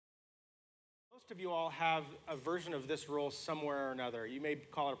Most of you all have a version of this role somewhere or another. You may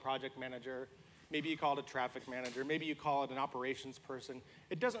call it a project manager, maybe you call it a traffic manager, maybe you call it an operations person.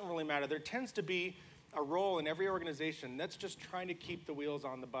 It doesn't really matter. There tends to be a role in every organization that's just trying to keep the wheels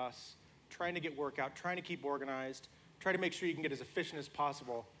on the bus, trying to get work out, trying to keep organized, try to make sure you can get as efficient as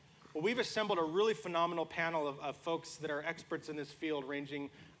possible. Well, we've assembled a really phenomenal panel of folks that are experts in this field,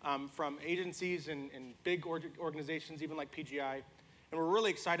 ranging from agencies and big organizations, even like PGI. And we're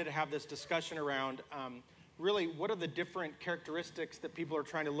really excited to have this discussion around really what are the different characteristics that people are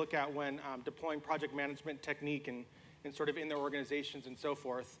trying to look at when deploying project management technique and sort of in their organizations and so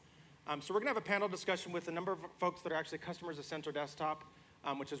forth. So we're going to have a panel discussion with a number of folks that are actually customers of Central Desktop,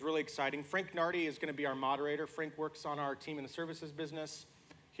 which is really exciting. Frank Nardi is going to be our moderator. Frank works on our team in the services business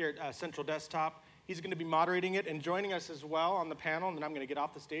here at Central Desktop. He's going to be moderating it and joining us as well on the panel, and then I'm going to get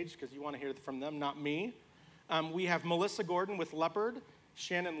off the stage because you want to hear from them, not me. We have Melissa Gordon with Leopard,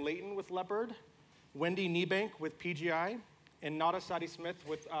 Shannon Layton with Leopard, Wendy Niebank with PGI, and Nada Sadi-Smith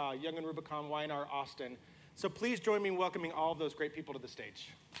with Young and Rubicon Y&R Austin. So please join me in welcoming all of those great people to the stage.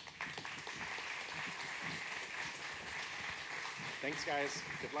 Thanks, guys.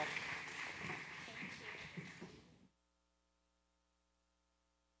 Good luck.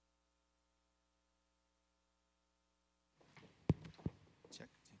 Check.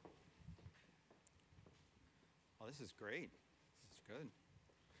 Oh, this is great. This is good.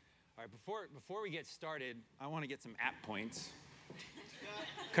 All right, before we get started, I want to get some app points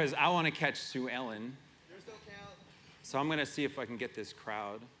because I want to catch Sue Ellen. There's no count. So I'm going to see if I can get this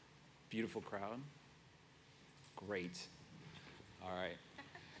crowd. Beautiful crowd. Great. All right.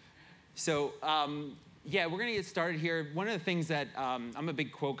 So, yeah, we're going to get started here. One of the things that I'm a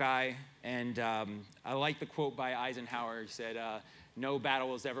big quote guy, and I like the quote by Eisenhower. He said, no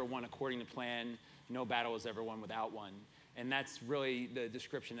battle is ever won according to plan. No battle is ever won without one. And that's really the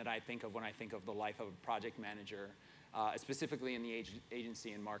description that I think of when I think of the life of a project manager, specifically in the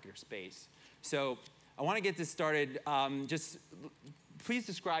agency and marketer space. So I want to get this started. Just please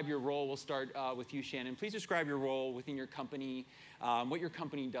describe your role. We'll start with you, Shannon. Please describe your role within your company, what your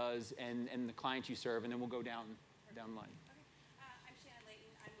company does, and the clients you serve, and then we'll go down the line. I'm Shannon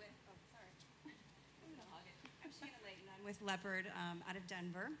Layton. I'm with, I'm Shannon Layton. I'm with Leopard out of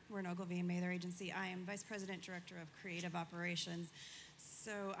Denver. We're an Ogilvy and Mather agency. I am Vice President, Director of Creative Operations.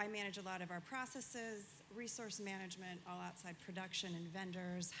 So I manage a lot of our processes, resource management, all outside production and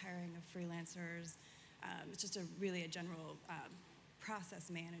vendors, hiring of freelancers. It's just really a general process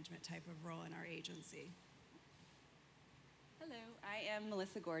management type of role in our agency. Hello, I am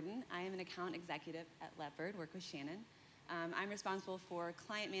Melissa Gordon. I am an account executive at Leopard, work with Shannon. I'm responsible for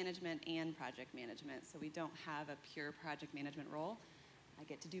client management and project management, so we don't have a pure project management role. I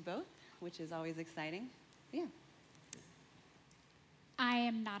get to do both, which is always exciting. Yeah. I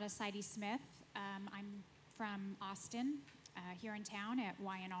am Nada Sadi-Smith. I'm from Austin, here in town at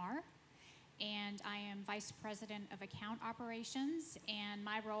Y&R. And I am Vice President of Account Operations, and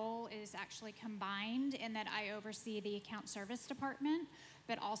my role is actually combined in that I oversee the Account Service Department,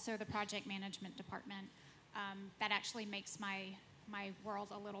 but also the Project Management Department. That actually makes my world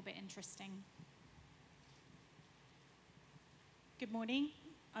a little bit interesting. Good morning.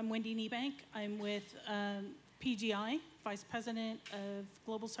 I'm Wendy Niebank. I'm with PGI, Vice President of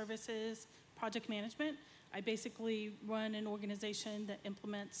Global Services Project Management. I basically run an organization that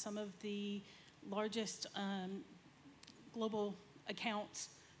implements some of the largest global accounts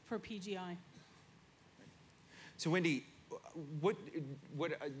for PGI. So Wendy, what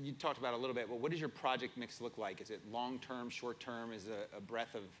you talked about a little bit, but what does your project mix look like? Is it long-term, short-term? Is it a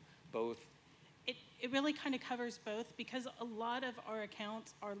breadth of both? It really kind of covers both because a lot of our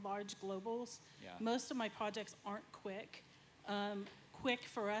accounts are large globals. Yeah. Most of my projects aren't quick. Quick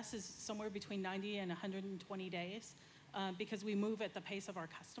for us is somewhere between 90 and 120 days because we move at the pace of our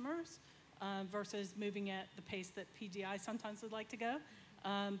customers versus moving at the pace that PGI sometimes would like to go.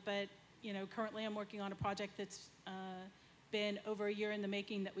 But you know, currently I'm working on a project that's been over a year in the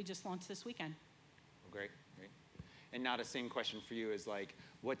making that we just launched this weekend. Oh, great, great. And now the same question for you is like,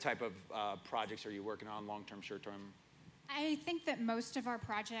 what type of projects are you working on, long-term, short-term? I think that most of our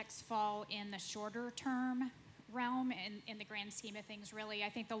projects fall in the shorter term realm in the grand scheme of things, really. I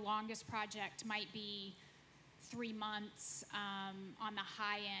think the longest project might be 3 months on the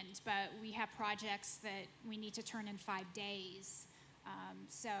high end, but we have projects that we need to turn in 5 days.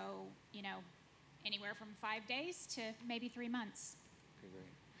 So, you know, anywhere from 5 days to maybe 3 months. Okay, great.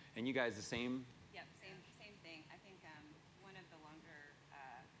 And you guys the same? Yep, same thing. I think one of the longer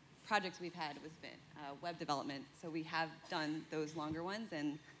projects we've had was web development. So we have done those longer ones,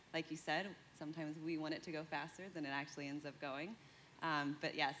 and like you said, sometimes we want it to go faster than it actually ends up going.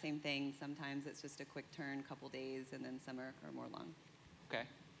 But yeah, same thing. Sometimes it's just a quick turn, couple days, and then some are more long. Okay.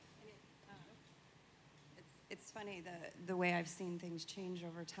 It's funny, the way I've seen things change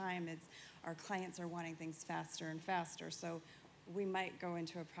over time is our clients are wanting things faster and faster. So we might go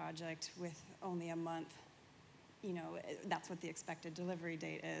into a project with only a month, that's what the expected delivery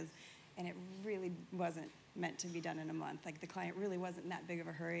date is. And it really wasn't meant to be done in a month. Like the client really wasn't in that big of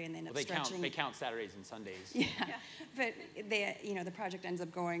a hurry, and they end up stretching. They count Saturdays and Sundays. Yeah, but the project ends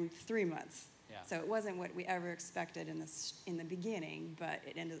up going 3 months. Yeah. So it wasn't what we ever expected in the beginning, but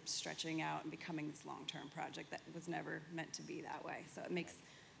it ended up stretching out and becoming this long-term project that was never meant to be that way. So it makes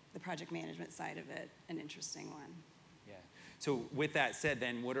the project management side of it an interesting one. Yeah. So with that said,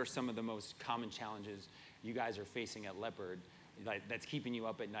 then, what are some of the most common challenges you guys are facing at Leopard that's keeping you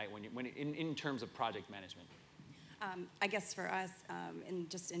up at night in terms of project management? I guess for us, and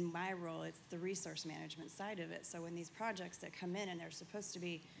just in my role, it's the resource management side of it. So when these projects that come in and they're supposed to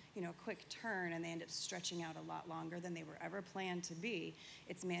be, a quick turn, and they end up stretching out a lot longer than they were ever planned to be,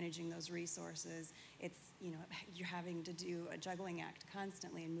 it's managing those resources. It's, you're having to do a juggling act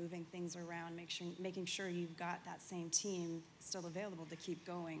constantly and moving things around, making sure you've got that same team still available to keep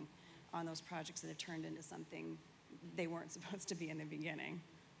going on those projects that have turned into something they weren't supposed to be in the beginning.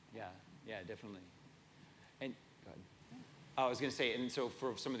 Yeah, definitely. And go ahead. I was going to say, and so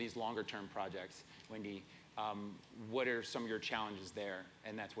for some of these longer term projects, Wendy, what are some of your challenges there?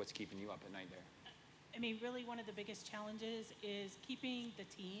 And that's what's keeping you up at night there? I mean, really one of the biggest challenges is keeping the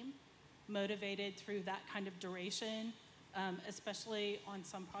team motivated through that kind of duration, especially on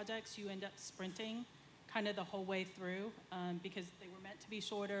some projects. You end up sprinting kind of the whole way through because they were meant to be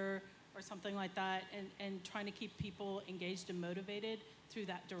shorter or something like that, and trying to keep people engaged and motivated through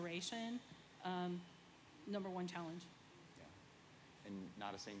that duration. Number one challenge. Yeah. And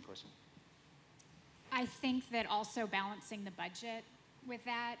not a same person. I think that also balancing the budget with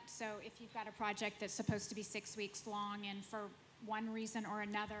that. So if you've got a project that's supposed to be 6 weeks long, and for one reason or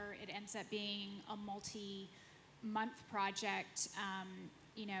another it ends up being a multi-month project,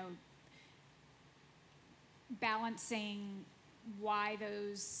 balancing why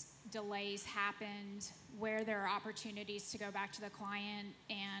those delays happened, where there are opportunities to go back to the client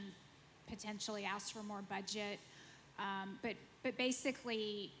and potentially ask for more budget. But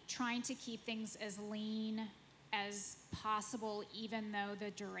basically trying to keep things as lean as possible, even though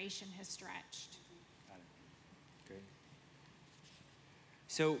the duration has stretched. Got it. Great.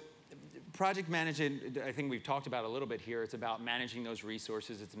 So project management, I think we've talked about a little bit here. It's about managing those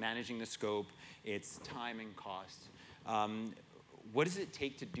resources. It's managing the scope. It's time and cost. What does it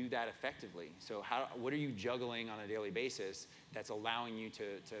take to do that effectively? So what are you juggling on a daily basis that's allowing you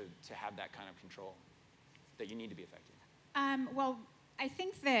to have that kind of control that you need to be effective? Well, I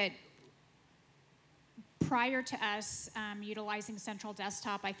think that prior to us utilizing Central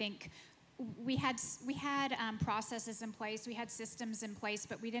Desktop, I think we had processes in place, we had systems in place,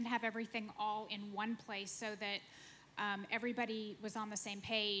 but we didn't have everything all in one place so that everybody was on the same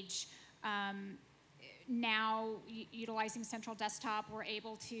page. Now, utilizing Central Desktop, we're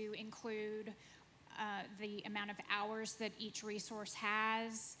able to include the amount of hours that each resource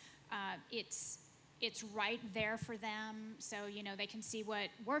has. It's right there for them, so they can see what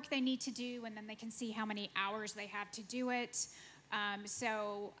work they need to do, and then they can see how many hours they have to do it.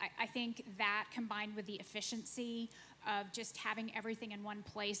 So I think that, combined with the efficiency of just having everything in one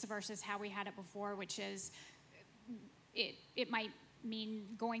place versus how we had it before, which is it might mean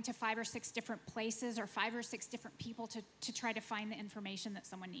going to 5 or 6 different places or 5 or 6 different people to try to find the information that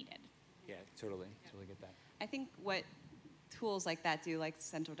someone needed. Yeah, totally get that. I think what tools like that do, like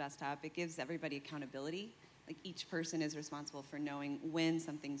Central Desktop, it gives everybody accountability. Like each person is responsible for knowing when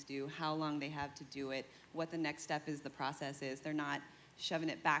something's due, how long they have to do it, what the next step is, the process is. They're not shoving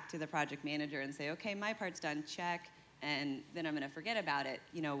it back to the project manager and say, okay, my part's done, check, and then I'm going to forget about it.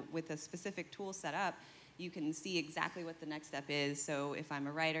 With a specific tool set up, you can see exactly what the next step is. So if I'm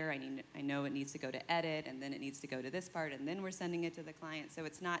a writer, I know it needs to go to edit, and then it needs to go to this part, and then we're sending it to the client. So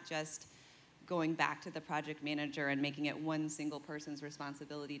it's not just going back to the project manager and making it one single person's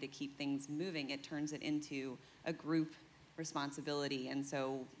responsibility to keep things moving. It turns it into a group responsibility. And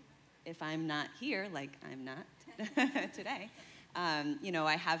so if I'm not here, like I'm not today,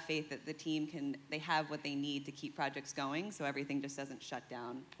 I have faith that the team they have what they need to keep projects going, so everything just doesn't shut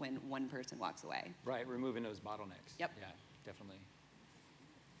down when one person walks away. Right, removing those bottlenecks. Yep. Yeah, definitely.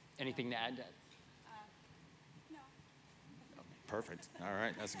 Anything to add to that? No. Perfect. All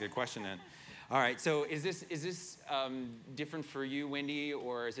right, that's a good question then. All right, so is this different for you, Wendy,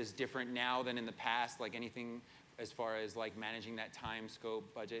 or is this different now than in the past? Like anything as far as like managing that time,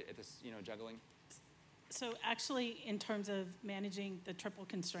 scope, budget at this, juggling? So actually, in terms of managing the triple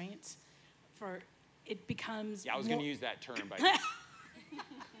constraints, it becomes. Yeah, I was going to use that term, but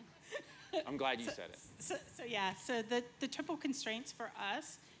I'm glad you said it. So the triple constraints for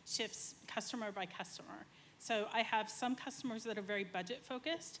us shifts customer by customer. So I have some customers that are very budget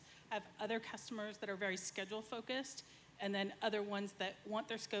focused. I have other customers that are very schedule focused, and then other ones that want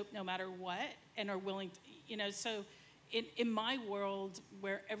their scope no matter what and are willing to, so in my world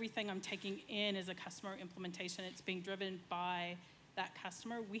where everything I'm taking in is a customer implementation, it's being driven by that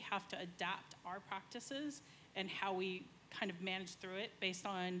customer, we have to adapt our practices and how we kind of manage through it based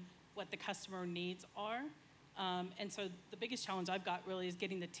on what the customer needs are. And so the biggest challenge I've got really is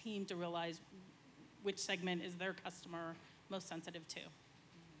getting the team to realize which segment is their customer most sensitive to.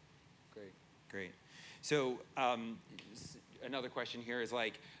 Great. So another question here is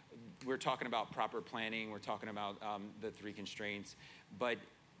like, we're talking about proper planning, we're talking about the 3 constraints, but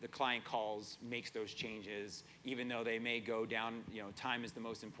the client calls, makes those changes, even though they may go down, time is the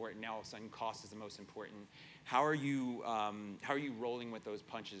most important, now all of a sudden cost is the most important. How are you rolling with those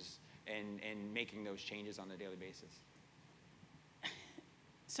punches and making those changes on a daily basis?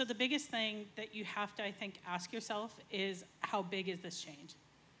 So the biggest thing that you have to, I think, ask yourself is, how big is this change?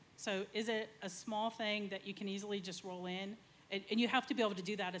 So is it a small thing that you can easily just roll in? And you have to be able to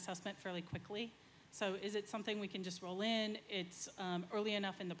do that assessment fairly quickly. So is it something we can just roll in? It's early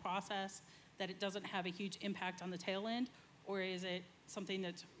enough in the process that it doesn't have a huge impact on the tail end? Or is it something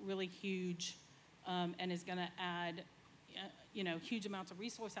that's really huge and is going to add huge amounts of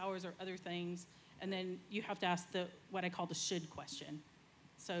resource hours or other things? And then you have to ask what I call the should question.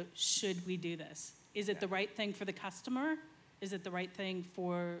 So should we do this? Is it the right thing for the customer? Is it the right thing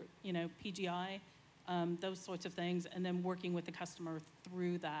for PGI? Those sorts of things, and then working with the customer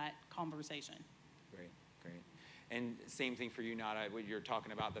through that conversation. Great. And same thing for you, Nada. When you're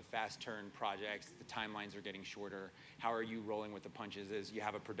talking about the fast turn projects, the timelines are getting shorter. How are you rolling with the punches? Is you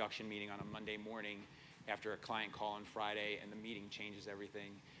have a production meeting on a Monday morning after a client call on Friday, and the meeting changes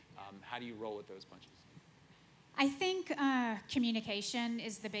everything. How do you roll with those punches? I think communication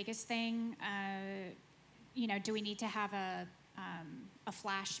is the biggest thing. Do we need to have a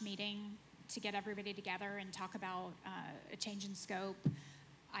flash meeting to get everybody together and talk about a change in scope?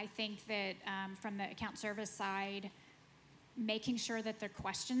 I think that from the account service side, making sure that the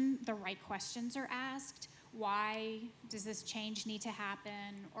right questions are asked. Why does this change need to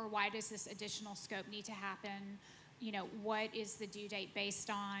happen? Or why does this additional scope need to happen? What is the due date based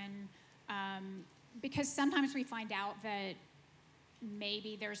on? Because sometimes we find out that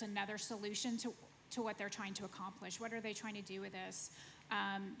maybe there's another solution to what they're trying to accomplish. What are they trying to do with this?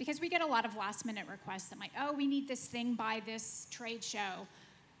 Because we get a lot of last minute requests that might, we need this thing by this trade show.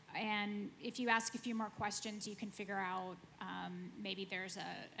 And if you ask a few more questions, you can figure out maybe there's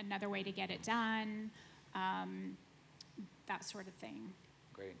another way to get it done, that sort of thing.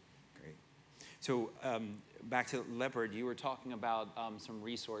 Great. So back to Leopard, you were talking about some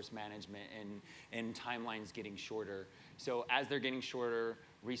resource management and timelines getting shorter. So as they're getting shorter,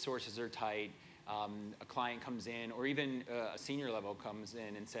 resources are tight, a client comes in, or even a senior level comes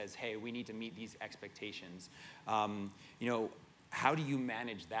in and says, hey, we need to meet these expectations. How do you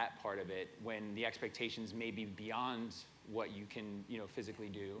manage that part of it when the expectations may be beyond what you can physically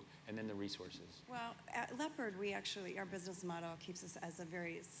do, and then the resources? Well, at Leopard, our business model keeps us as a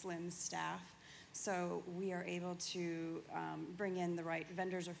very slim staff. So we are able to bring in the right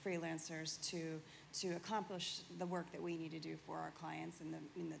vendors or freelancers to accomplish the work that we need to do for our clients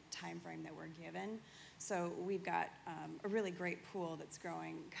in the time frame that we're given. So we've got a really great pool that's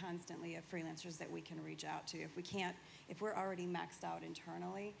growing constantly of freelancers that we can reach out to. If we're already maxed out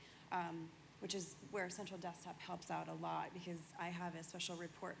internally, which is where Central Desktop helps out a lot, because I have a special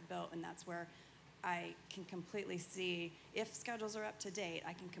report built, and that's where I can completely see, if schedules are up to date,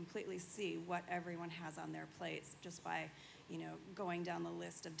 I can completely see what everyone has on their plates just by, going down the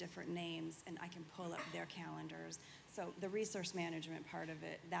list of different names, and I can pull up their calendars. So the resource management part of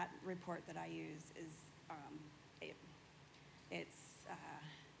it, that report that I use is, it's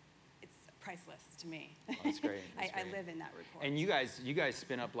priceless to me. Oh, that's great. I live in that report. And you guys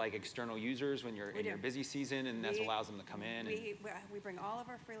spin up like external users when you're in your busy season, and that allows them to come in. We bring all of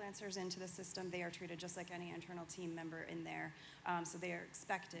our freelancers into the system. They are treated just like any internal team member in there. So they are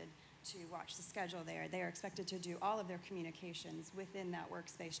expected to watch the schedule there. They are expected to do all of their communications within that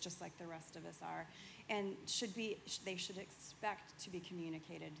workspace, just like the rest of us are. And they should expect to be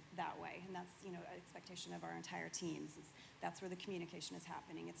communicated that way. And that's an expectation of our entire teams. That's where the communication is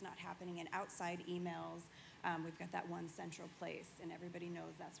happening. It's not happening in outside emails. We've got that one central place, and everybody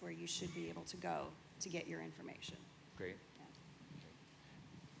knows that's where you should be able to go to get your information. Great.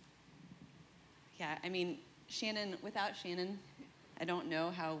 Yeah, I mean, without Shannon, I don't know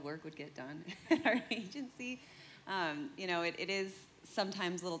how work would get done at our agency. It is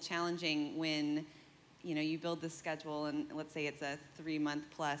sometimes a little challenging when, you build this schedule and let's say it's a 3-month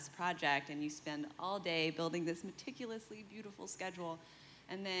plus project and you spend all day building this meticulously beautiful schedule,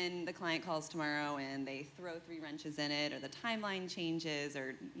 and then the client calls tomorrow and they throw 3 wrenches in it, or the timeline changes,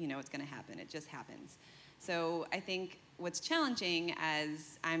 or it's going to happen. It just happens. So I think what's challenging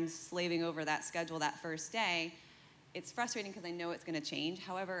as I'm slaving over that schedule that first day, it's frustrating because I know it's going to change.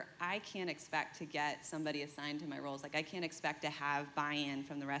 However, I can't expect to get somebody assigned to my roles. Like, I can't expect to have buy-in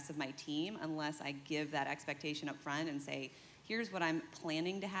from the rest of my team unless I give that expectation up front and say, here's what I'm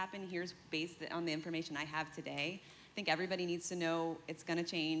planning to happen. Here's based on the information I have today. I think everybody needs to know it's going to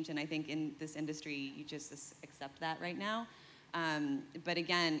change, and I think in this industry, you just accept that right now. But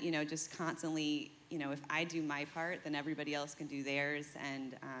again, just constantly, if I do my part, then everybody else can do theirs.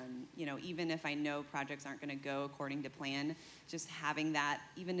 And, even if I know projects aren't going to go according to plan, just having that,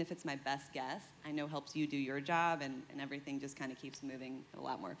 even if it's my best guess, I know helps you do your job, and everything just kind of keeps moving a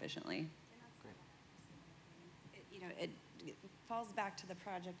lot more efficiently. It falls back to the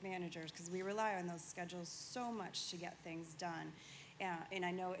project managers, because we rely on those schedules so much to get things done. And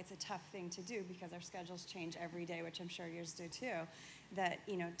I know it's a tough thing to do because our schedules change every day, which I'm sure yours do too, that,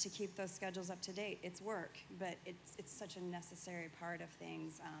 to keep those schedules up to date, it's work, but it's such a necessary part of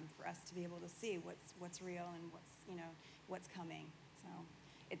things for us to be able to see what's real and what's coming. So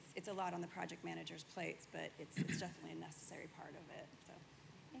it's a lot on the project manager's plates, but it's definitely a necessary part of it. So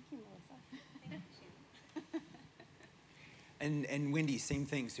thank you, Melissa. And Wendy, same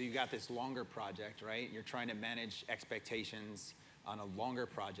thing. So you got this longer project, right? You're trying to manage expectations on a longer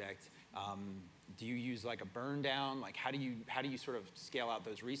project. Do you use like a burn down? Like, how do you sort of scale out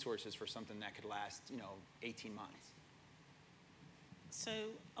those resources for something that could last 18 months? So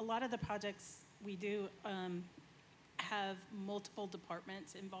a lot of the projects we do have multiple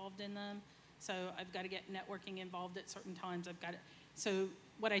departments involved in them. So I've got to get networking involved at certain times. So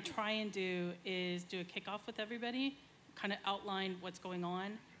what I try and do is do a kickoff with everybody, kind of outline what's going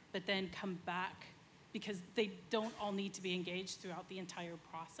on, but then come back, because they don't all need to be engaged throughout the entire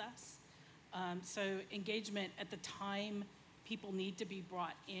process. So engagement at the time people need to be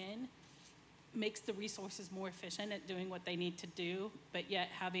brought in makes the resources more efficient at doing what they need to do, but yet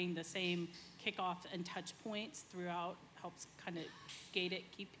having the same kickoff and touch points throughout helps kind of gate it,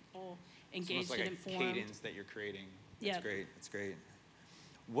 keep people engaged and informed. It's almost like a cadence that you're creating. That's Yeah. great. That's great.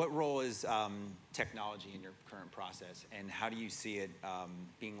 What role is technology in your current process, and how do you see it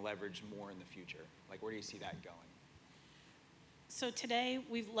being leveraged more in the future? Like, where do you see that going? So today,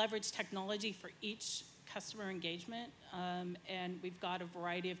 we've leveraged technology for each customer engagement, and we've got a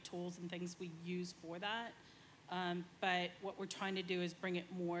variety of tools and things we use for that. But what we're trying to do is bring it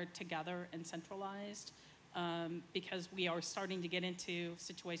more together and centralized, because we are starting to get into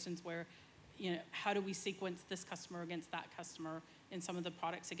situations where, how do we sequence this customer against that customer, and some of the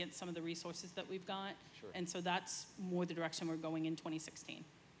products against some of the resources that we've got. Sure. And so that's more the direction we're going in 2016.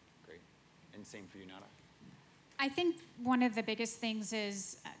 Great. And same for you, Nada? I think one of the biggest things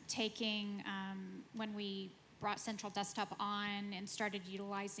is taking, when we brought Central Desktop on and started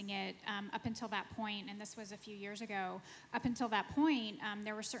utilizing it, up until that point, and this was a few years ago, up until that point,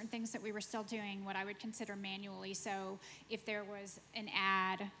 there were certain things that we were still doing what I would consider manually. So if there was an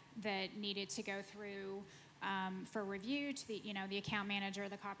ad that needed to go through for review to the account manager,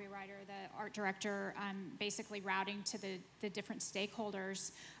 the copywriter, the art director, basically routing to the different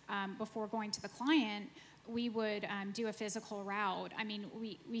stakeholders before going to the client, we would do a physical route. I mean,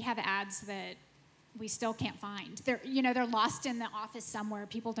 we have ads that we still can't find. They're lost in the office somewhere.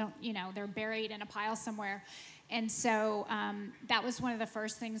 People don't, they're buried in a pile somewhere. And so that was one of the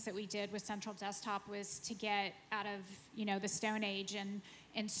first things that we did with Central Desktop, was to get out of, the Stone Age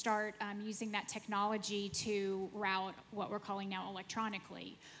and start using that technology to route what we're calling now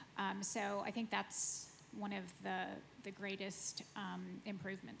electronically. So I think that's one of the greatest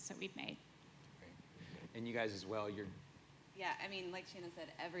improvements that we've made. Great. And you guys as well, Yeah, I mean, like Shannon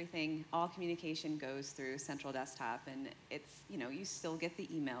said, all communication goes through Central Desktop, and it's, you still get the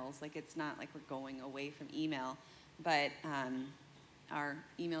emails. Like, it's not like we're going away from email, but our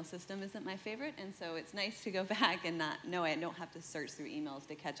email system isn't my favorite, and so it's nice to go back and I don't have to search through emails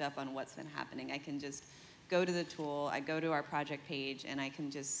to catch up on what's been happening. I can just go to the tool, I go to our project page, and I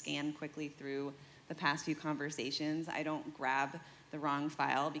can just scan quickly through the past few conversations. I don't grab the wrong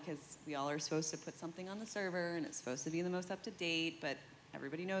file, because we all are supposed to put something on the server and it's supposed to be the most up-to-date, but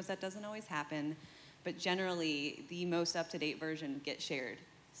everybody knows that doesn't always happen. But generally, the most up-to-date version gets shared.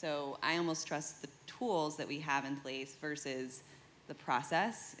 So I almost trust the tools that we have in place versus the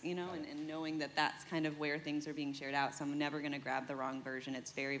process, you know, and knowing that that's kind of where things are being shared out. So I'm never going to grab the wrong version.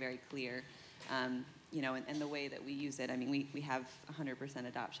 It's very, very clear, you know, and the way that we use it. I mean, we have 100%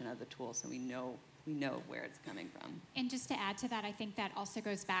 adoption of the tool, so we know where it's coming from. And just to add to that, I think that also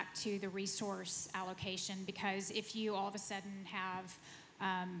goes back to the resource allocation, because if you all of a sudden have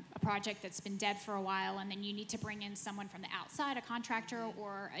a project that's been dead for a while, and then you need to bring in someone from the outside, a contractor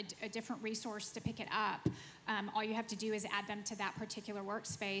or a different resource to pick it up, all you have to do is add them to that particular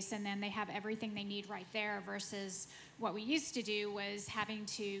workspace, and then they have everything they need right there, versus what we used to do was having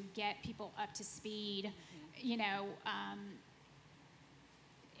to get people up to speed, you know,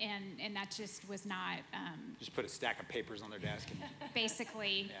 and that just was not... just put a stack of papers on their desk. And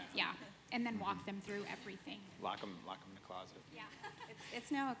basically, yeah. And then walk them through everything. Lock them in the closet. Yeah. It's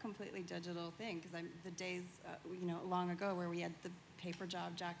now a completely digital thing, because the days, you know, long ago where we had the paper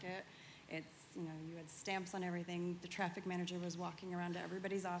job jacket, it's, you know, you had stamps on everything. The traffic manager was walking around to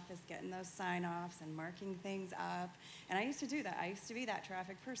everybody's office, getting those sign-offs and marking things up. And I used to do that. I used to be that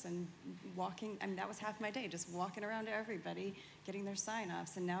traffic person walking. I mean, that was half my day, just walking around to everybody, getting their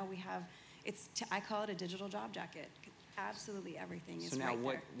sign-offs. And now we have, I call it a digital job jacket. Absolutely everything is right there. So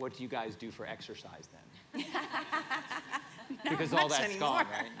now what do you guys do for exercise then? Not because much all that's anymore. gone,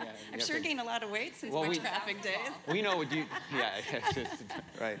 right? Yeah, I've sure gained a lot of weight since my traffic days. We know what you, yeah,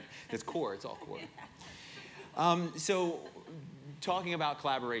 right. It's core, it's all core. So talking about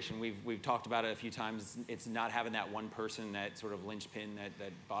collaboration, we've talked about it a few times. It's not having that one person, that sort of linchpin,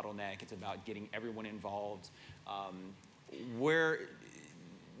 that bottleneck. It's about getting everyone involved.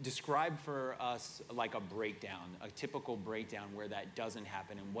 Describe for us like a breakdown, a typical breakdown where that doesn't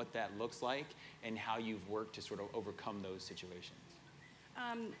happen, and what that looks like, and how you've worked to sort of overcome those situations.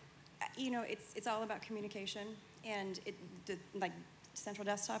 You know, it's all about communication, and like Central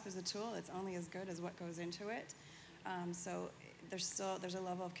Desktop is a tool. It's only as good as what goes into it. So there's a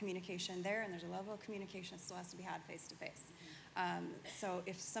level of communication there, and there's a level of communication that still has to be had face to face. So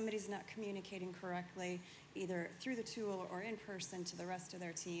if somebody's not communicating correctly, either through the tool or in person to the rest of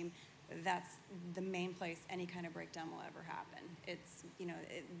their team, that's the main place any kind of breakdown will ever happen. It's, you know,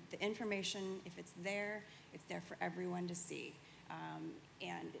 the information, if it's there for everyone to see.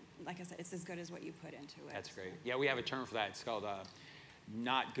 And like I said, it's as good as what you put into it. That's great. Yeah, we have a term for that. It's called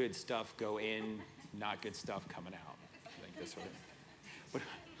not good stuff go in, not good stuff coming out. Like this sort of.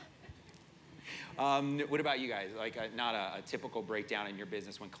 What about you guys? Like not a typical breakdown in your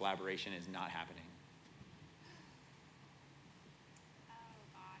business when collaboration is not happening? Oh,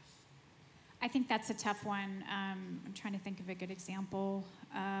 gosh. I think that's a tough one. I'm trying to think of a good example.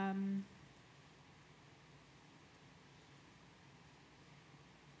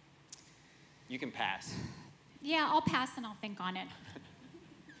 You can pass. Yeah, I'll pass and I'll think on it.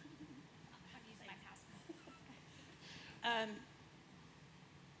 I'll use my pass.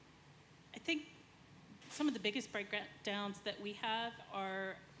 I think some of the biggest breakdowns that we have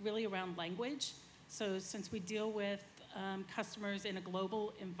are really around language. So since we deal with customers in a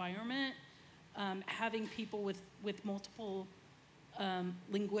global environment, having people with multiple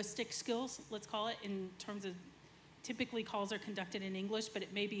linguistic skills, let's call it, in terms of typically calls are conducted in English, but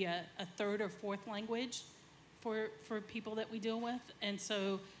it may be a third or fourth language for people that we deal with. And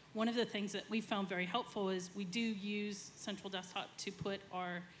so one of the things that we found very helpful is we do use Central Desktop to put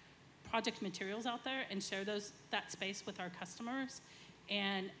our project materials out there and share that space with our customers,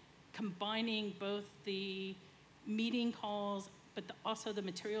 and combining both the meeting calls but also the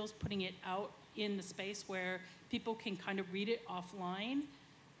materials, putting it out in the space where people can kind of read it offline.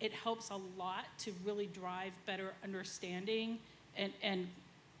 It helps a lot to really drive better understanding and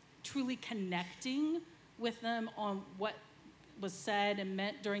truly connecting with them on what was said and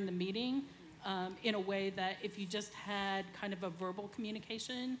meant during the meeting, in a way that if you just had kind of a verbal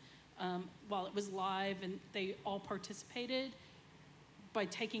communication while it was live and they all participated, by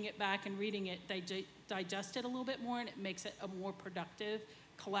taking it back and reading it, they digest it a little bit more, and it makes it a more productive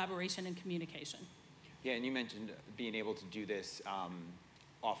collaboration and communication. Yeah, and you mentioned being able to do this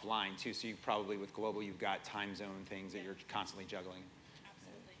offline too, so you probably, with global, you've got time zone things that you're constantly juggling.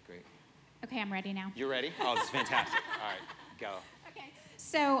 Absolutely. Great. Okay, I'm ready now. You're ready? Oh, this is fantastic. All right, go. Okay.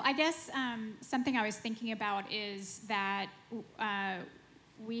 So I guess something I was thinking about is that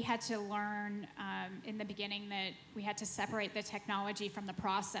we had to learn in the beginning that we had to separate the technology from the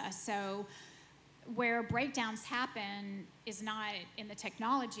process. So where breakdowns happen is not in the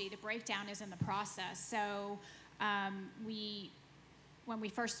technology, the breakdown is in the process. So when we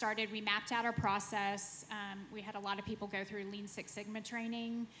first started, we mapped out our process. We had a lot of people go through Lean Six Sigma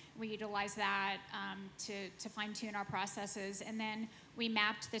training. We utilized that to fine-tune our processes. And then we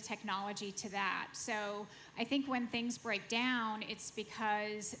mapped the technology to that. So I think when things break down, it's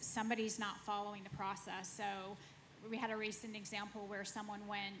because somebody's not following the process. So we had a recent example where someone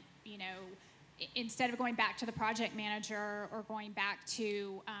went, instead of going back to the project manager or going back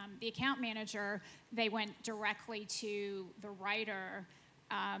to the account manager, they went directly to the writer.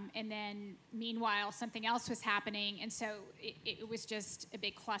 And then, meanwhile, something else was happening, and so it was just a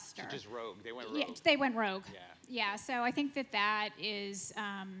big cluster. So just rogue. They went rogue. Yeah, they went rogue. Yeah. Yeah. So I think that is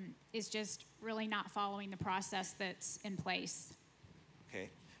just really not following the process that's in place. Okay.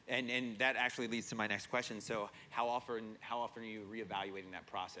 And that actually leads to my next question. So how often are you reevaluating that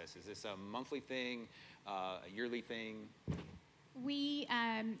process? Is this a monthly thing, a yearly thing? We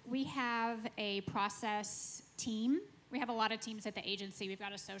have a process team. We have a lot of teams at the agency. We've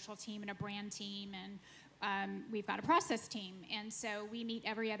got a social team and a brand team, and we've got a process team. And so we meet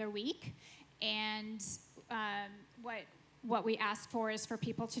every other week. And what we ask for is for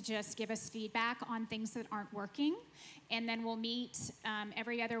people to just give us feedback on things that aren't working. And then we'll meet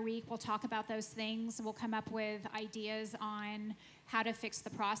every other week. We'll talk about those things. We'll come up with ideas on how to fix the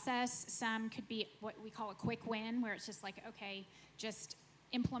process. Some could be what we call a quick win, where it's just like, okay, just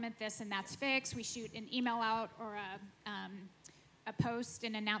implement this and that's fixed. We shoot an email out or a post,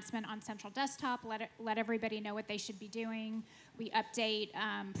 an announcement on Central Desktop, let everybody know what they should be doing. We update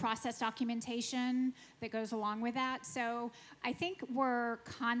process documentation that goes along with that. So I think we're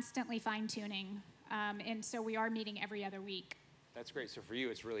constantly fine-tuning, and so we are meeting every other week. That's great. So for you,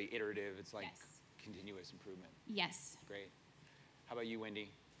 it's really iterative. It's like Yes. continuous improvement. Yes. Great. How about you, Wendy?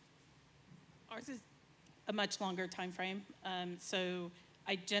 Ours is a much longer time frame. So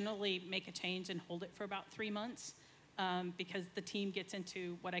I generally make a change and hold it for about 3 months because the team gets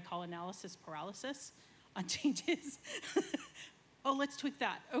into what I call analysis paralysis on changes. Oh, let's tweak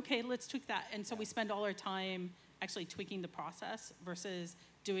that. Okay, let's tweak that. And so we spend all our time actually tweaking the process versus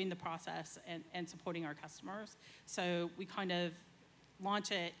doing the process and supporting our customers. So we kind of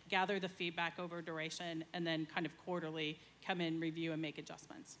launch it, gather the feedback over duration, and then kind of quarterly come in, review, and make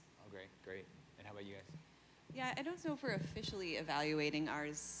adjustments. Oh, great. And how about you guys? Yeah, I don't know if we're officially evaluating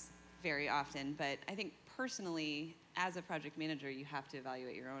ours very often, but I think personally, as a project manager, you have to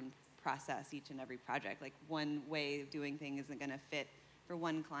evaluate your own process each and every project. Like one way of doing things isn't going to fit for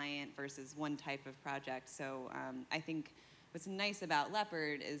one client versus one type of project. So I think what's nice about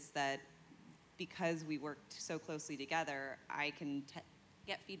Leopard is that because we worked so closely together, I can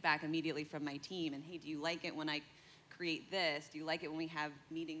get feedback immediately from my team. And hey, do you like it when I create this? Do you like it when we have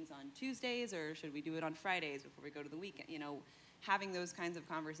meetings on Tuesdays, or should we do it on Fridays before we go to the weekend? Having those kinds of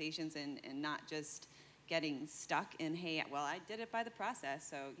conversations and not just getting stuck in, hey, well, I did it by the process,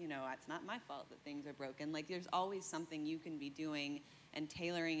 so, it's not my fault that things are broken. Like, there's always something you can be doing and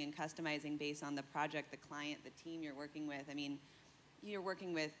tailoring and customizing based on the project, the client, the team you're working with. I mean, you're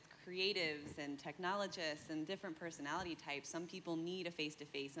working with creatives and technologists and different personality types. Some people need a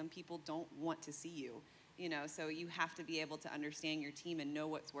face-to-face. Some people don't want to see you. So you have to be able to understand your team and know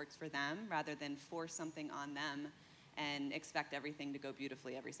what's worked for them rather than force something on them and expect everything to go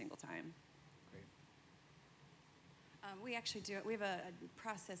beautifully every single time. Great. We actually do it. We have a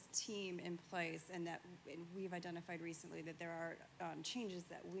process team in place, and we've identified recently that there are changes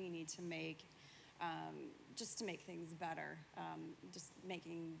that we need to make just to make things better, just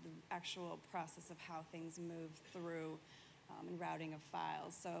making the actual process of how things move through and routing of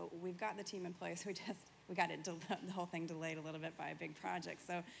files. So we've got the team in place. We got the whole thing delayed a little bit by a big project.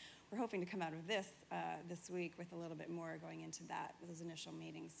 So we're hoping to come out of this week with a little bit more going into those initial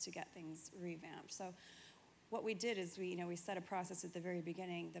meetings to get things revamped. So what we did is we set a process at the very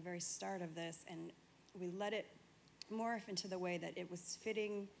beginning, the very start of this, and we let it morph into the way that it was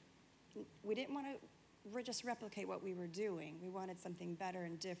fitting. We didn't want to just replicate what we were doing. We wanted something better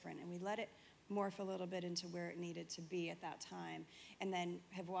and different, and we let it morph a little bit into where it needed to be at that time, and then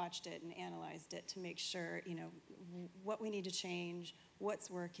have watched it and analyzed it to make sure, what we need to change, what's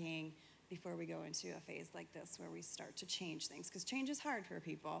working, before we go into a phase like this where we start to change things, because change is hard for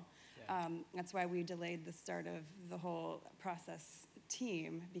people. Yeah. That's why we delayed the start of the whole process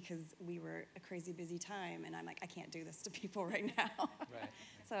team, because we were a crazy busy time, and I'm like, I can't do this to people right now. Right.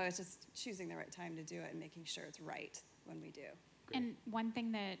 So it's just choosing the right time to do it and making sure it's right when we do. Great. And one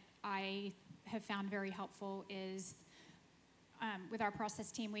thing that I have found very helpful is with our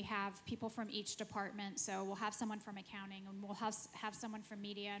process team, we have people from each department. So we'll have someone from accounting, and we'll have someone from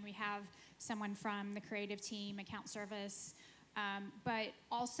media, and we have someone from the creative team, account service. But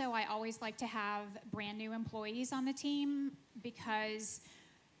also, I always like to have brand new employees on the team, because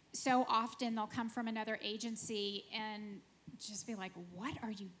so often they'll come from another agency and just be like, what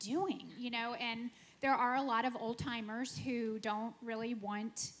are you doing? And there are a lot of old timers who don't really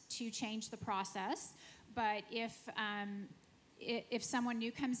want to change the process, but if someone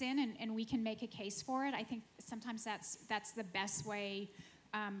new comes in and we can make a case for it, I think sometimes that's the best way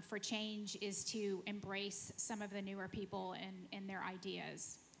for change, is to embrace some of the newer people and their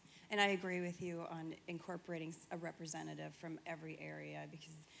ideas. And I agree with you on incorporating a representative from every area,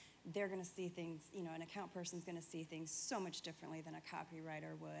 because they're going to see things, an account person's going to see things so much differently than a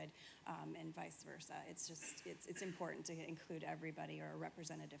copywriter would, and vice versa. It's important to include everybody, or a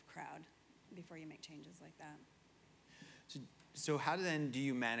representative crowd, before you make changes like that. So how then do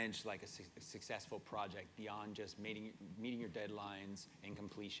you manage like a successful project beyond just meeting your deadlines and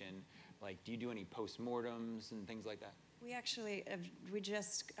completion? Like, do you do any postmortems and things like that? We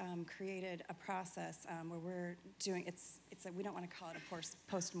just created a process where we're doing, we don't want to call it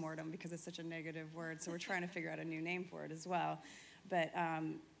a postmortem because it's such a negative word, so we're trying to figure out a new name for it as well. But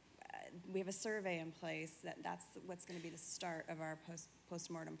we have a survey in place that's what's going to be the start of our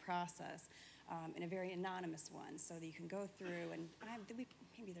postmortem process, and a very anonymous one, so that you can go through and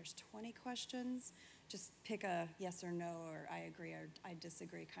maybe there's 20 questions. Just pick a yes or no, or I agree or I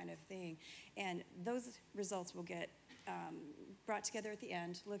disagree kind of thing. And those results will get brought together at the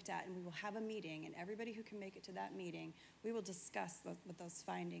end, looked at, and we will have a meeting, and everybody who can make it to that meeting, we will discuss what those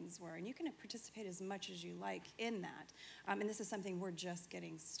findings were. And you can participate as much as you like in that. And this is something we're just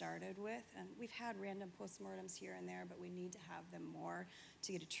getting started with. And we've had random postmortems here and there, but we need to have them more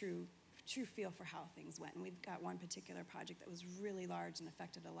to get a true feel for how things went. And we've got one particular project that was really large and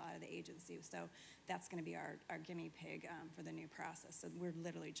affected a lot of the agency. So that's going to be our guinea pig for the new process. So we're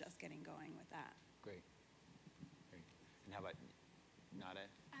literally just getting going with that. Great. And how about Nada?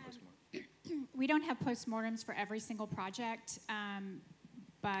 Postmortem? We don't have postmortems for every single project,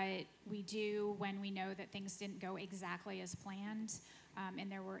 but we do when we know that things didn't go exactly as planned,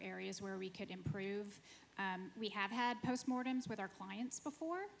 and there were areas where we could improve. We have had postmortems with our clients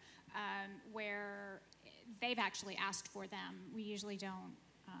before, where they've actually asked for them. We usually don't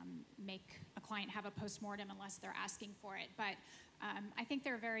make a client have a postmortem unless they're asking for it, but I think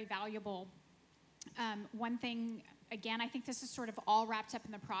they're very valuable. One thing, again, I think this is sort of all wrapped up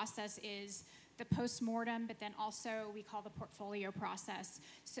in the process, is the postmortem, but then also we call the portfolio process.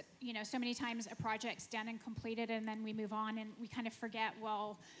 So, so many times a project's done and completed, and then we move on and we kind of forget,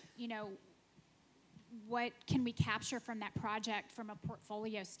 well, what can we capture from that project from a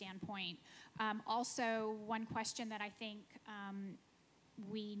portfolio standpoint? Also, one question that I think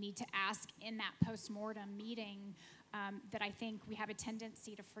we need to ask in that postmortem meeting that I think we have a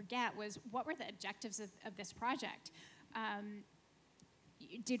tendency to forget was, what were the objectives of this project?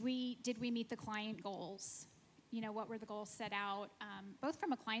 Did we meet the client goals? What were the goals set out, both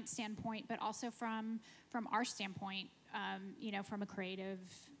from a client standpoint, but also from our standpoint, from a creative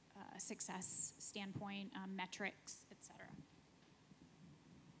success standpoint, metrics, et cetera.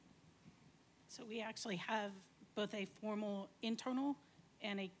 So we actually have both a formal internal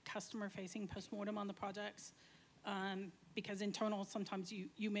and a customer-facing postmortem on the projects, because internal, sometimes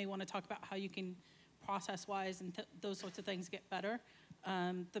you may want to talk about how you can process-wise and those sorts of things get better.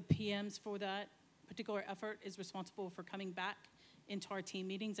 The PMs for that particular effort is responsible for coming back into our team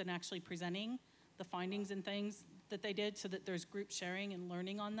meetings and actually presenting the findings and things that they did, so that there's group sharing and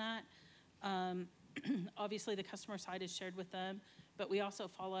learning on that. Obviously, the customer side is shared with them, but we also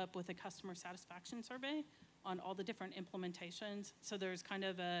follow up with a customer satisfaction survey on all the different implementations. So there's kind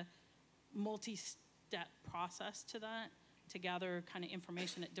of a multi-step process to that to gather kind of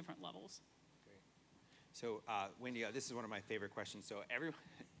information at different levels. Great. So Wendy, this is one of my favorite questions. So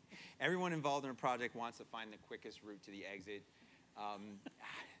everyone involved in a project wants to find the quickest route to the exit.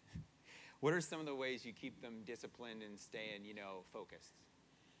 What are some of the ways you keep them disciplined and staying, focused?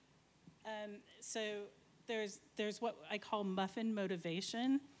 So there's what I call muffin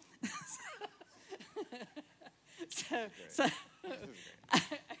motivation.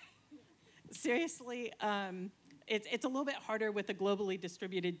 Seriously, it's a little bit harder with a globally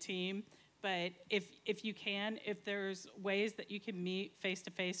distributed team, but if you can, if there's ways that you can meet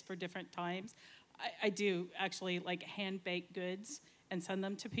face-to-face for different times, I do actually like hand-baked goods and send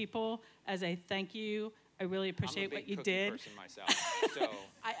them to people as a thank you. I really appreciate what you did. I'm a big cookie person myself, so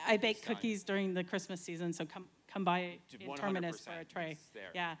I bake cookies during the Christmas season, so come by in Terminus for a tray. There.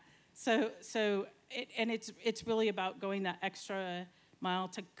 Yeah. So it's really about going that extra mile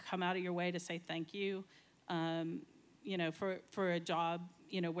to come out of your way to say thank you, for a job,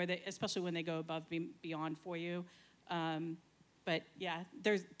 where they, especially when they go above beyond for you. But yeah,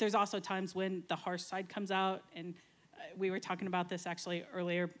 there's also times when the harsh side comes out, and we were talking about this actually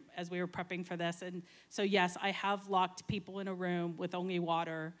earlier as we were prepping for this. And so yes, I have locked people in a room with only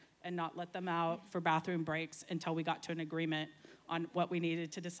water and not let them out for bathroom breaks until we got to an agreement on what we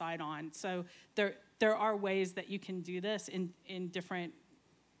needed to decide on. So there are ways that you can do this in different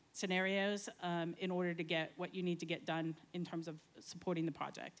scenarios in order to get what you need to get done in terms of supporting the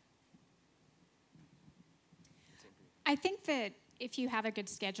project. I think that if you have a good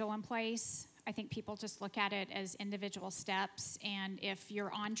schedule in place, I think people just look at it as individual steps, and if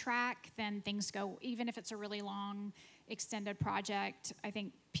you're on track, then things go, even if it's a really long, extended project, I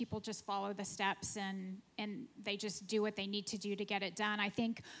think people just follow the steps and they just do what they need to do to get it done. I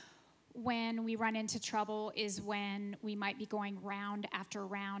think when we run into trouble is when we might be going round after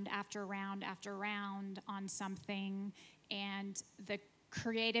round after round after round on something, and the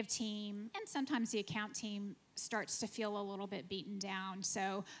creative team and sometimes the account team starts to feel a little bit beaten down.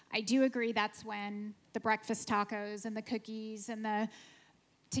 So I do agree that's when the breakfast tacos and the cookies and the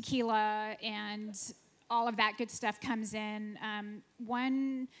tequila and all of that good stuff comes in.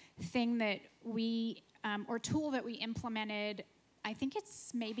 One thing that we, or tool that we implemented, I think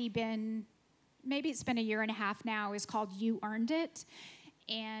it's maybe it's been a year and a half now, is called You Earned It.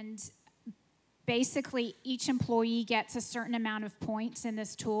 And basically each employee gets a certain amount of points in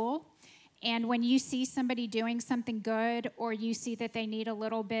this tool. And when you see somebody doing something good, or you see that they need a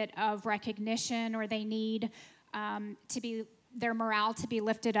little bit of recognition, or they need their morale to be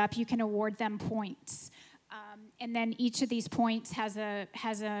lifted up, you can award them points. And then each of these points has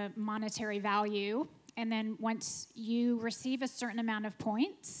a monetary value. And then once you receive a certain amount of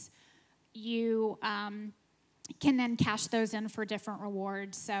points, you can then cash those in for different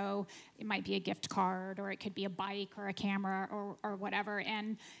rewards. So it might be a gift card, or it could be a bike or a camera or whatever.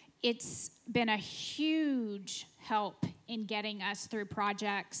 And it's been a huge help in getting us through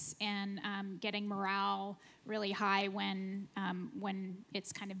projects and getting morale really high when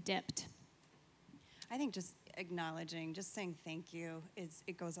it's kind of dipped. I think just acknowledging, just saying thank you,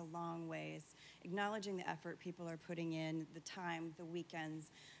 it goes a long ways. Acknowledging the effort people are putting in, the time, the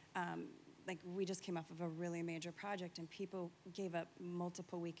weekends. Like, we just came off of a really major project, and people gave up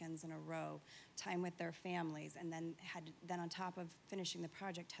multiple weekends in a row, time with their families, and then on top of finishing the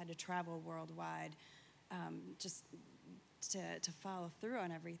project, had to travel worldwide, just to follow through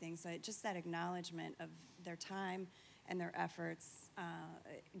on everything. So just that acknowledgement of their time and their efforts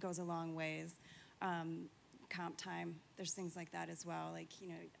goes a long ways. Comp time, there's things like that as well. Like,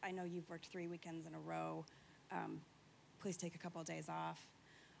 I know you've worked 3 weekends in a row. Please take a couple of days off.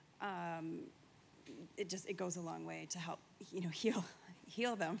 It goes a long way to help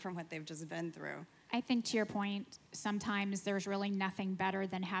heal them from what they've just been through. I think, to your point, sometimes there's really nothing better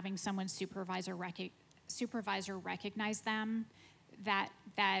than having someone's supervisor recognize them. That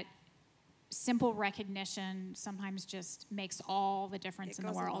simple recognition sometimes just makes all the difference in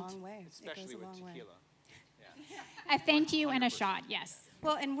the world. It goes a long way. Especially with tequila. Yeah. A thank you and a shot, yes.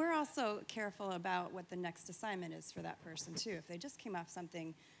 Well, and we're also careful about what the next assignment is for that person, too. If they just came off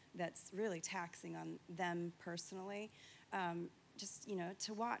something that's really taxing on them personally, just,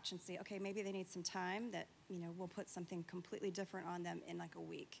 to watch and see, okay, maybe they need some time, that, we'll put something completely different on them in like a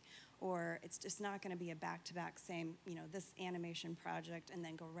week. Or it's just not going to be a back-to-back same, this animation project and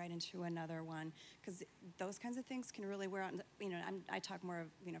then go right into another one. Because those kinds of things can really wear out. I talk more of,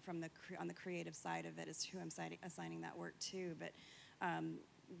 on the creative side of it as to who I'm assigning that work to. But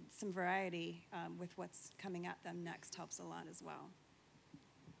some variety with what's coming at them next helps a lot as well.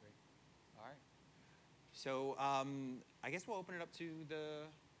 Great. All right. So I guess we'll open it up to the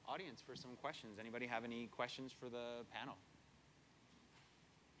audience for some questions. Anybody have any questions for the panel?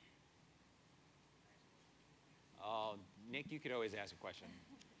 Oh, Nick, you could always ask a question.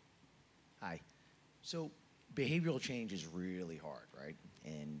 Hi. So behavioral change is really hard, right?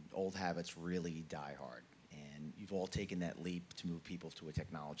 And old habits really die hard. And you've all taken that leap to move people to a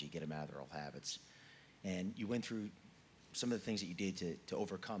technology, get them out of their old habits. And you went through some of the things that you did to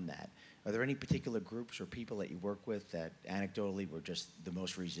overcome that. Are there any particular groups or people that you work with that anecdotally were just the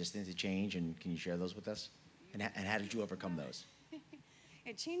most resistant to change? And can you share those with us? And how did you overcome those?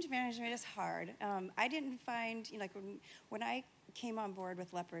 Change management is hard. I didn't find, when I came on board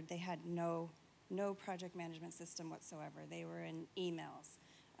with Leopard, they had no project management system whatsoever. They were in emails,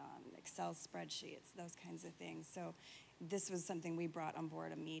 Excel spreadsheets, those kinds of things. So this was something we brought on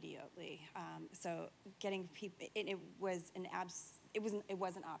board immediately. So getting people, it wasn't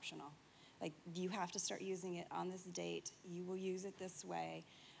optional. Like, you have to start using it on this date. You will use it this way.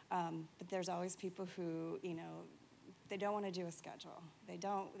 But there's always people who, they don't want to do a schedule. They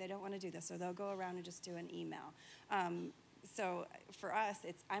don't want to do this, or they'll go around and just do an email. So for us,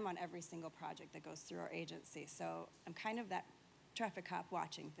 I'm on every single project that goes through our agency. So I'm kind of that traffic cop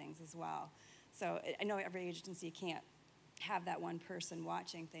watching things as well. So I know every agency can't have that one person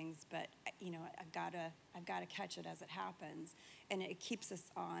watching things, but I've got to catch it as it happens, and it keeps us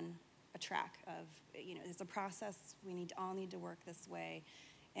on a track of it's a process. We all need to work this way,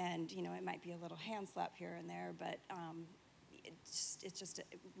 and it might be a little hand slap here and there, but it's just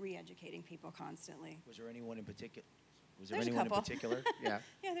re-educating people constantly. Was there anyone in particular? There's a couple. Yeah.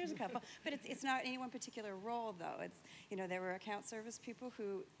 Yeah, there's a couple. But it's not any one particular role, though. It's, there were account service people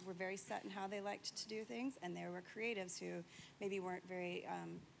who were very set in how they liked to do things, and there were creatives who maybe weren't very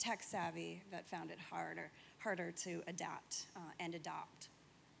tech savvy that found it harder to adapt and adopt.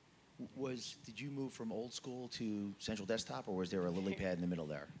 Did you move from old school to central desktop, or was there a lily pad in the middle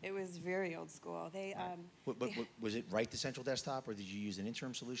there? It was very old school. Was it right to central desktop, or did you use an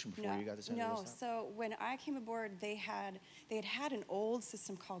interim solution before you got to central desktop? No. So when I came aboard, they had an old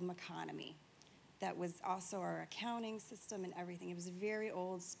system called Meconomy that was also our accounting system and everything. It was very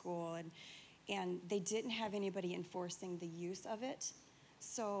old school, and they didn't have anybody enforcing the use of it.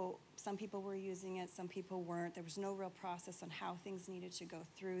 So some people were using it, some people weren't. There was no real process on how things needed to go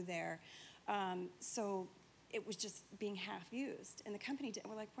through there. So it was just being half used. And the company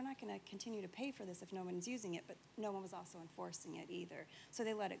we're like, we're not going to continue to pay for this if no one's using it, but no one was also enforcing it either. So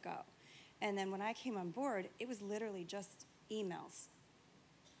they let it go. And then when I came on board, it was literally just emails,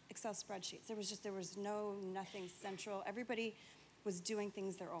 Excel spreadsheets. There was nothing central. Everybody was doing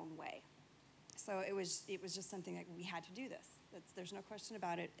things their own way. So it was just something that we had to do this. There's no question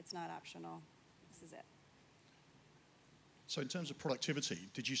about it. It's not optional. This is it. So in terms of productivity,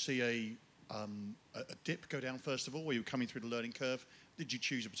 did you see a dip go down first of all, where you were coming through the learning curve? Did you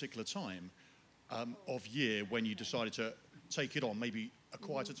choose a particular time of year when you decided to take it on, maybe a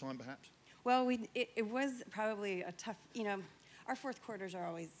quieter time perhaps? Well, it was probably a tough, our fourth quarters are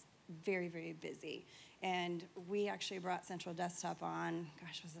always very, very busy. And we actually brought Central Desktop on,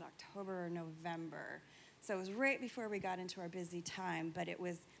 was it October or November? So it was right before we got into our busy time, but it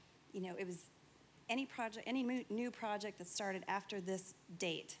was any new project that started after this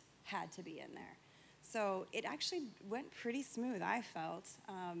date had to be in there. So it actually went pretty smooth, I felt.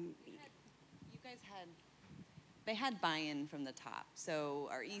 They had buy-in from the top. So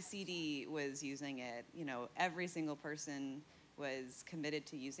our ECD was using it. Every single person was committed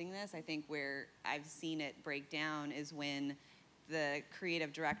to using this. I think where I've seen it break down is when the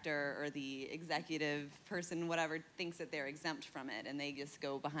creative director or the executive person, whatever, thinks that they're exempt from it, and they just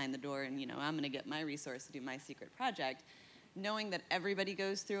go behind the door and, I'm going to get my resource to do my secret project. Knowing that everybody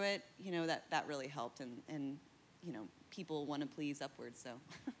goes through it, that really helped, and people want to please upwards, so.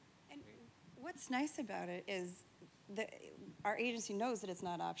 And what's nice about it is that our agency knows that it's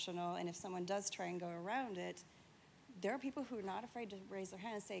not optional, and if someone does try and go around it, there are people who are not afraid to raise their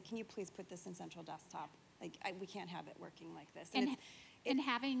hand and say, can you please put this in Central Desktop? We can't have it working like this. And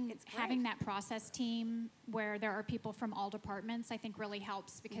having that process team where there are people from all departments, I think really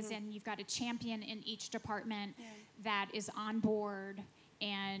helps, because then you've got a champion in each department that is on board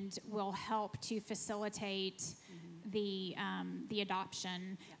and will help to facilitate the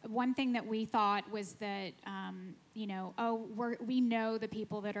adoption. One thing that we thought was that we know the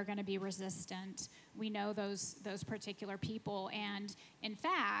people that are going to be resistant. We know those particular people, and in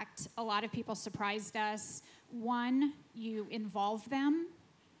fact, a lot of people surprised us. One, you involve them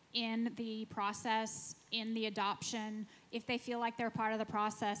in the process, in the adoption. If they feel like they're part of the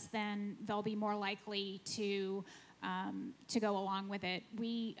process, then they'll be more likely to go along with it.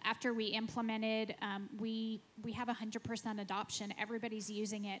 After we implemented, we have 100% adoption. Everybody's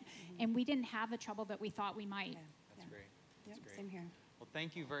using it, and we didn't have the trouble that we thought we might. That's great. That's great. Same here. Well,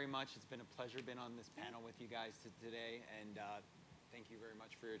 thank you very much. It's been a pleasure being on this panel with you guys today, and thank you very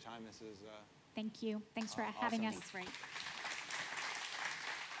much for your time. This is thank you. Thanks for awesome. having us. Thanks, Frank.